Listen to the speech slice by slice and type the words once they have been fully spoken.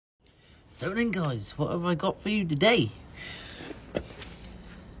So then guys, what have I got for you today?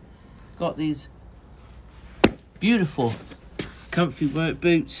 Got these beautiful comfy work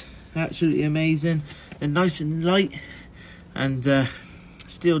boots, absolutely amazing. They're nice and light, and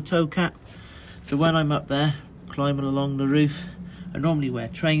steel toe cap. So when I'm up there climbing along the roof, I normally wear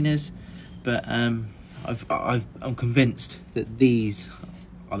trainers, but I'm convinced that these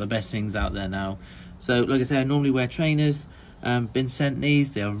are the best things out there now. So like I say, I normally wear trainers. Been sent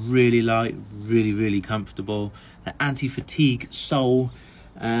these. They are really light, really comfortable. They're anti-fatigue sole,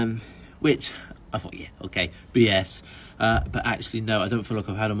 which I thought, yeah, okay, BS. But actually, no, I don't feel like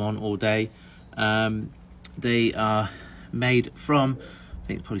I've had them on all day. They are made from, I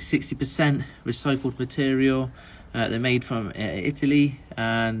think, probably 60% recycled material. They're made from Italy,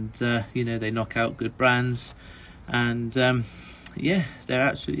 and you know, they knock out good brands, and yeah, they're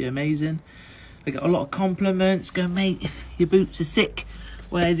absolutely amazing. I get a lot of compliments, go, mate, your boots are sick,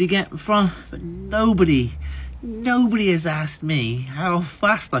 where did you get them from? But nobody has asked me how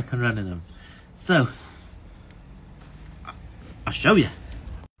fast I can run in them. So I'll show you.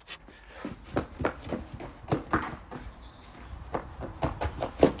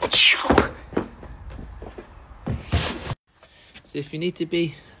 So if you need to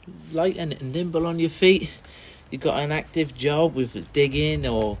be light and nimble on your feet, you've got an active job with digging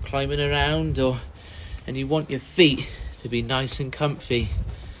or climbing around, and you want your feet to be nice and comfy,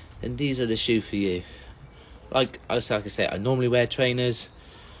 then these are the shoe for you. Like I say, I normally wear trainers,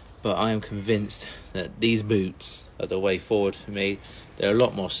 but I am convinced that these boots are the way forward for me. They're a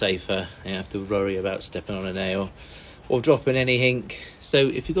lot more safer. I don't have to worry about stepping on a nail or dropping any ink. So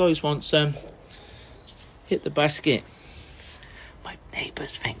if you guys want some, hit the basket. My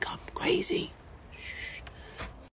neighbours think I'm crazy.